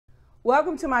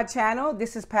Welcome to my channel.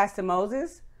 This is Pastor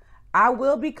Moses. I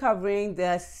will be covering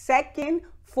the second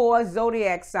 4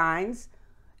 zodiac signs,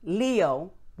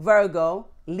 Leo, Virgo,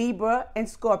 Libra, and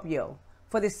Scorpio,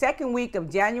 for the second week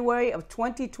of January of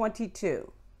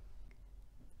 2022.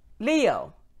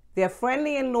 Leo, they're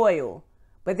friendly and loyal,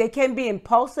 but they can be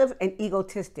impulsive and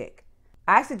egotistic.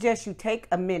 I suggest you take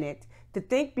a minute to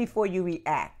think before you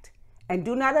react, and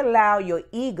do not allow your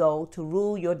ego to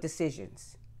rule your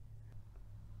decisions.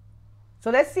 So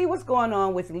let's see what's going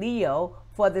on with Leo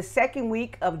for the second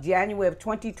week of January of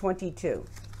 2022.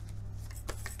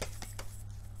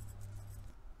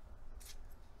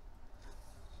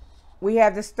 We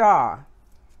have the Star.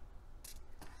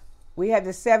 We have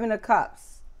the 7 of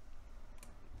Cups.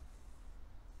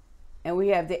 And we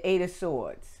have the 8 of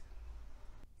Swords.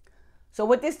 So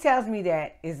what this tells me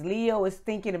that is Leo is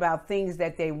thinking about things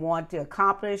that they want to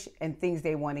accomplish and things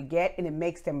they want to get, and it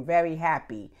makes them very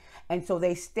happy. And so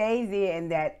they stay there in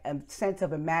that sense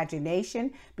of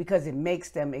imagination because it makes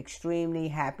them extremely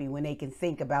happy when they can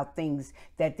think about things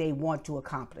that they want to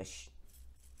accomplish.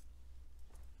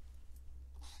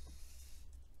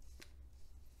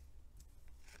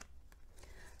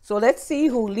 So let's see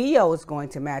who Leo is going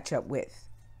to match up with.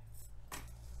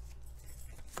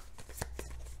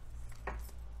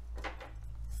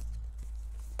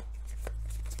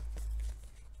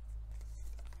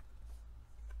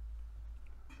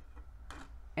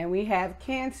 And we have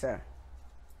Cancer.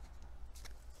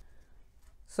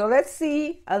 So let's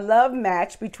see a love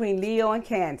match between Leo and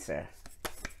Cancer.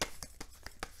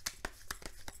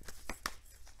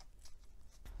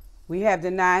 We have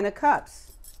the 9 of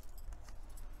Cups.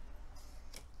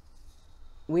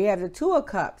 We have the 2 of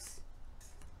Cups.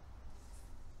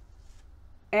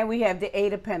 And we have the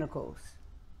 8 of Pentacles.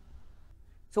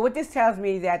 So what this tells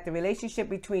me that the relationship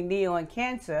between Leo and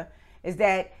Cancer is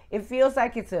that it feels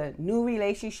like it's a new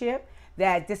relationship,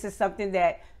 that this is something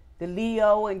that the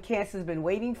Leo and Cancer has been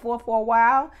waiting for a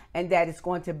while, and that it's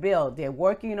going to build. They're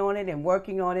working on it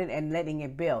and letting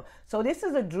it build. So this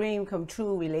is a dream come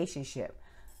true relationship.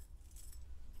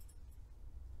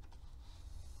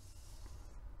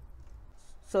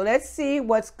 So let's see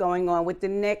what's going on with the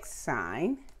next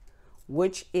sign,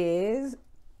 which is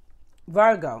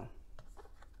Virgo.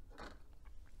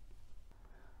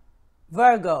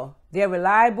 Virgo, they're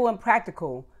reliable and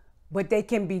practical, but they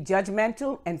can be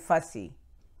judgmental and fussy.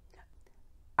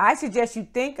 I suggest you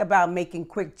think about making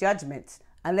quick judgments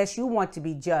unless you want to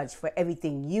be judged for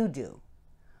everything you do.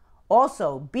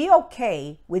 Also, be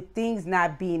okay with things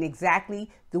not being exactly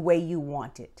the way you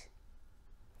want it.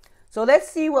 So let's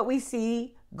see what we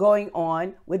see going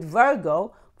on with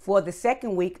Virgo for the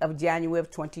second week of January of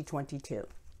 2022.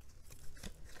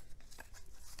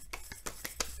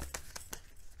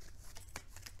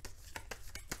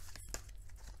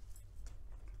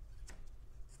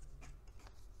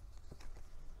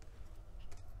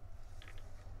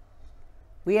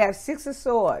 We have 6 of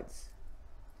Swords.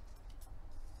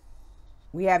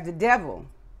 We have the Devil.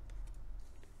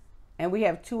 And we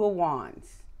have 2 of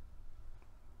Wands.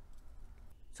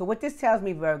 So what this tells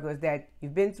me, Virgo, is that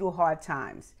you've been through hard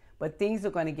times, but things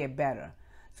are going to get better.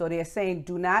 So they're saying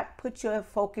do not put your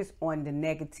focus on the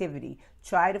negativity.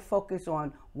 Try to focus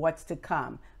on what's to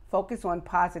come. Focus on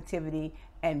positivity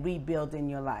and rebuilding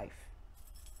your life.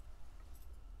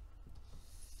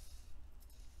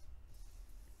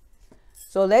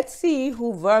 So let's see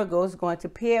who Virgo is going to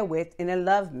pair with in a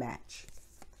love match.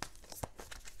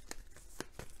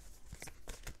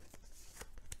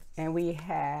 And we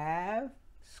have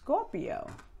Scorpio.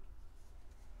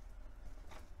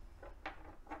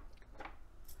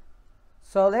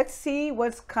 So let's see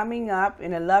what's coming up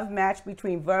in a love match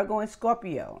between Virgo and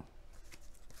Scorpio.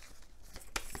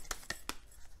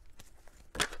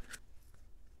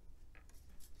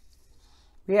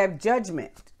 We have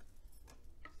Judgment.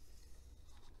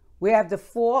 We have the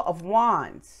 4 of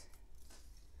Wands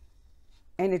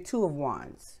and the 2 of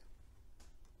Wands.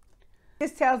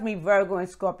 This tells me, Virgo and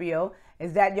Scorpio,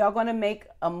 is that y'all going to make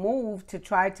a move to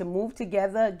try to move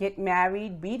together, get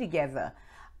married, be together.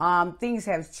 Things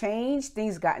have changed,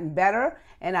 things gotten better,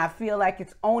 and I feel like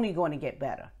it's only going to get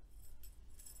better.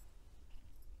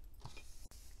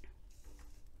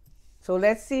 So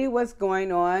let's see what's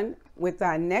going on with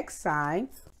our next sign,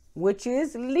 which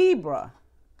is Libra.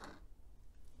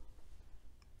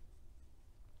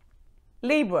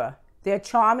 Libra, they're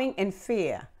charming and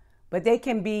fair, but they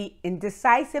can be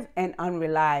indecisive and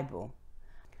unreliable.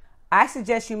 I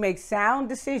suggest you make sound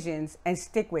decisions and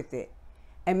stick with it,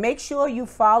 and make sure you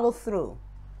follow through.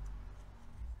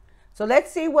 So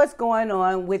let's see what's going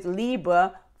on with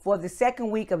Libra for the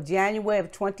second week of January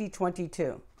of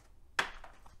 2022.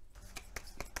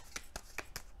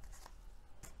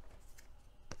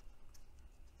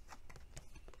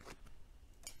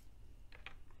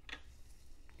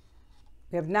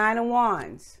 We have Nine of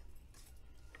Wands,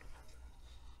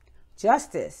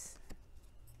 Justice,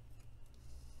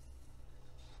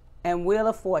 and Wheel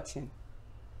of Fortune.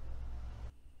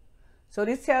 So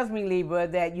this tells me, Libra,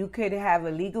 that you could have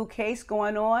a legal case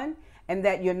going on and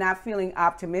that you're not feeling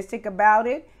optimistic about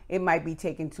it. It might be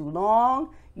taking too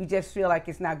long. You just feel like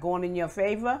it's not going in your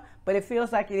favor, but it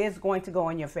feels like it is going to go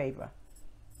in your favor.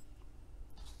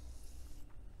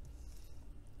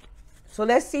 So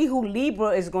let's see who Libra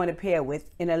is going to pair with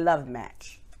in a love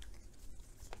match.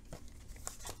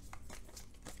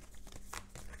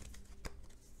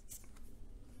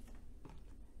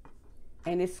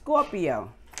 And it's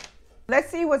Scorpio. Let's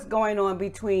see what's going on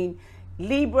between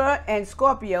Libra and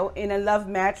Scorpio in a love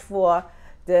match for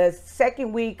the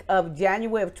second week of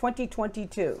January of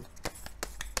 2022.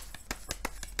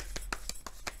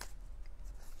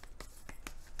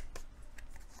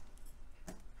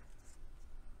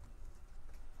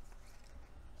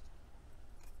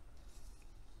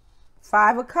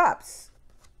 Five of Cups,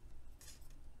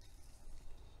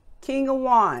 King of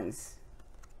Wands,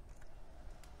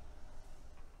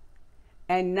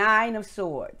 and Nine of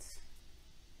Swords.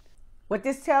 What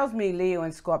this tells me, Leo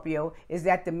and Scorpio, is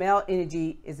that the male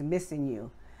energy is missing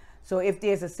you. So if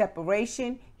there's a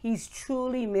separation, he's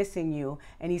truly missing you,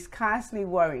 and he's constantly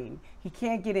worrying. He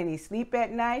can't get any sleep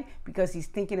at night because he's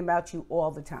thinking about you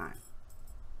all the time.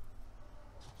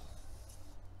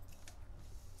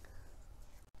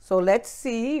 So let's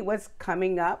see what's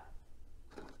coming up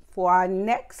for our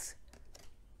next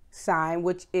sign,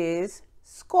 which is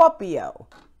Scorpio.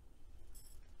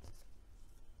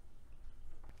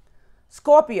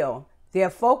 Scorpio, they're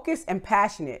focused and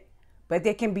passionate, but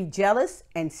they can be jealous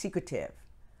and secretive.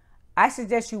 I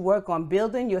suggest you work on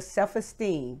building your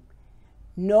self-esteem,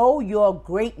 know your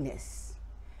greatness,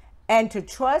 and to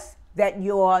trust that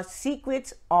your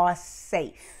secrets are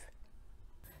safe.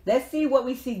 Let's see what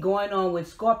we see going on with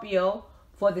Scorpio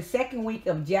for the second week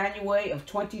of January of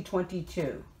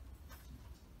 2022.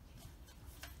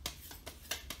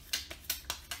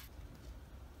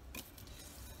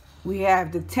 We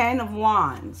have the Ten of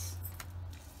Wands,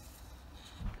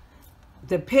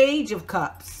 the Page of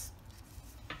Cups,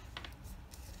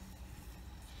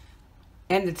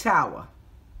 and the Tower.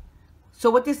 So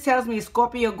what this tells me is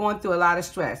Scorpio going through a lot of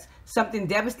stress. Something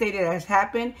devastating has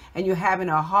happened and you're having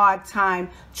a hard time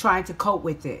trying to cope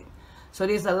with it. So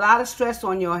there's a lot of stress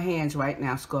on your hands right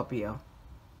now, Scorpio.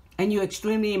 And you're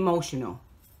extremely emotional.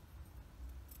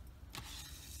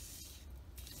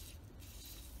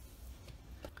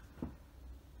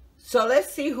 So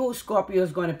let's see who Scorpio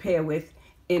is going to pair with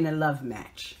in a love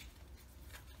match.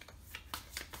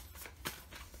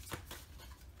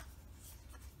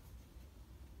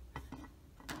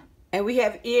 And we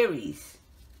have Aries.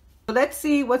 So let's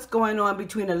see what's going on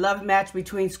between a love match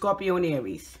between Scorpio and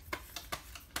Aries.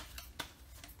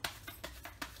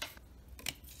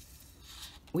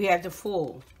 We have the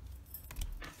Fool.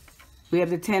 We have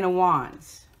the Ten of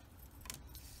Wands.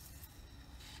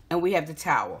 And we have the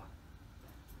Tower.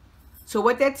 So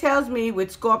what that tells me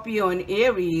with Scorpio and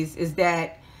Aries is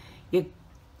that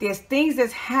there's things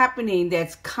that's happening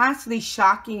that's constantly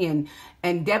shocking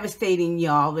and devastating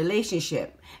your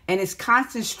relationship. And it's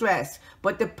constant stress.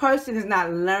 But the person is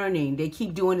not learning. They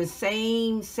keep doing the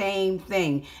same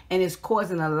thing. And it's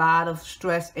causing a lot of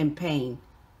stress and pain.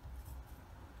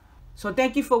 So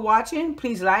thank you for watching.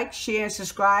 Please like, share, and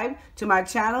subscribe to my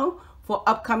channel for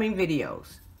upcoming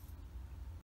videos.